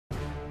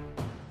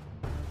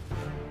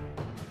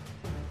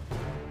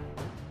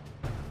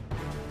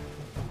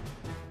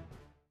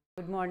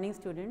morning,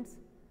 students.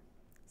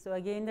 So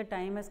again the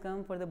time has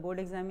come for the board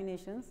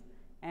examinations,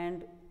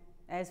 and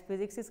as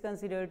physics is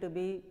considered to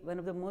be one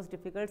of the most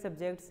difficult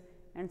subjects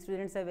and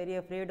students are very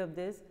afraid of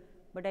this,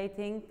 but I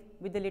think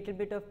with a little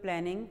bit of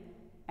planning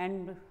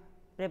and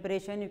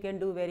preparation you can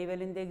do very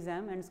well in the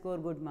exam and score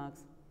good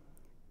marks.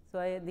 So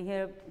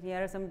here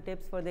are some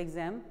tips for the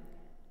exam.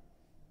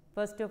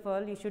 First of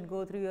all, you should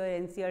go through your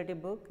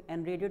NCERT book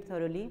and read it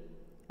thoroughly,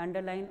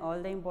 underline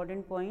all the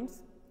important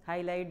points,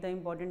 highlight the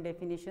important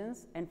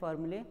definitions and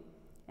formulae,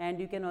 and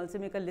you can also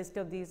make a list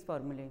of these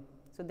formulae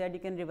so that you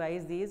can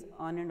revise these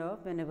on and off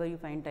whenever you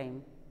find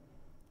time.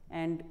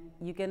 And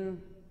you can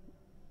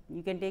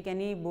take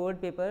any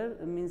board paper,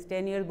 means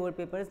 10-year board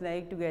papers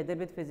like Together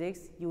with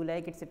Physics, You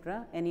Like,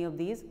 etc., any of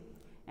these,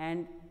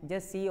 and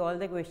just see all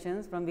the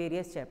questions from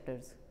various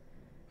chapters.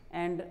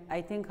 And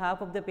I think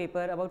half of the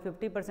paper, about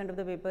 50% of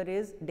the paper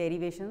is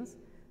derivations.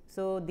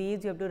 So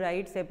these you have to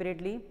write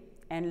separately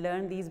and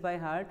learn these by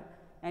heart,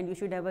 and you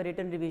should have a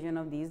written revision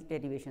of these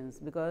derivations,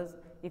 because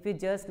if you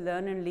just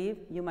learn and leave,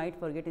 you might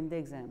forget in the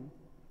exam.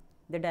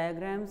 The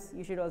diagrams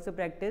you should also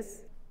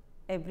practice.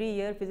 Every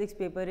year physics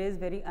paper is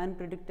very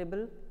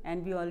unpredictable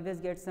and we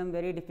always get some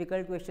very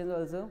difficult questions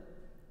also.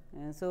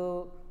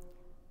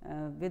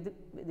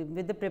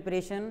 With the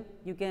preparation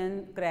you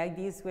can crack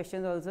these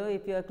questions also.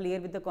 If you are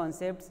clear with the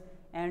concepts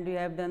and you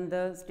have done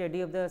the study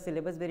of the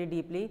syllabus very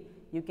deeply,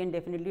 you can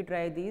definitely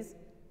try these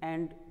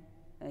and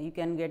you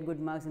can get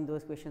good marks in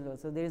those questions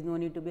also. There is no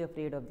need to be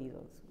afraid of these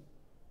also.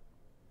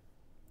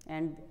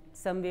 And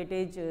some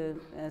weightage,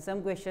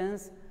 some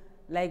questions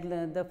like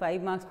the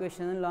 5 marks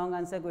question, long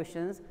answer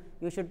questions,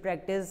 you should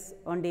practice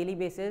on daily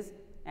basis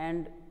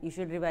and you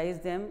should revise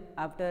them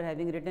after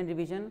having written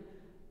revision.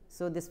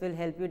 So this will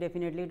help you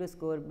definitely to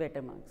score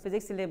better marks.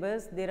 Physics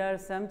syllabus, there are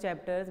some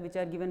chapters which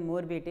are given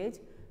more weightage,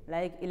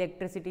 like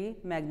electricity,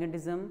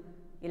 magnetism,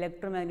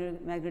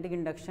 electromagnetic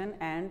induction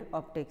and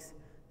optics.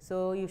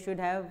 So you should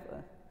have,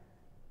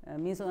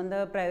 means on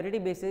the priority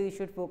basis you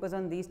should focus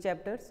on these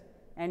chapters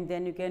and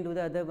then you can do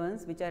the other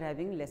ones which are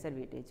having lesser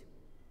weightage.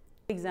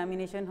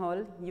 Examination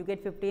hall, you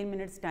get 15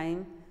 minutes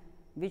time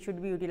which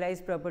should be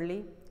utilized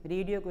properly.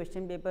 Read your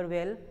question paper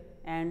well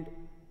and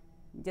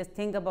just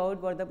think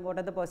about what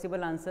are the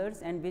possible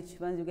answers and which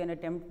ones you can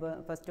attempt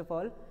first of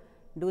all.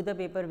 Do the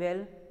paper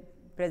well,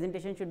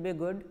 presentation should be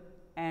good,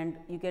 and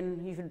you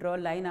should draw a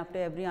line after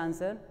every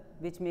answer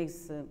which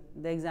makes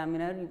the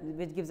examiner,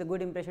 which gives a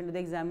good impression to the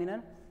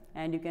examiner,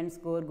 and you can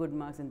score good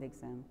marks in the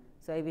exam.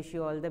 So I wish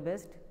you all the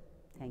best.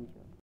 Thank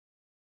you.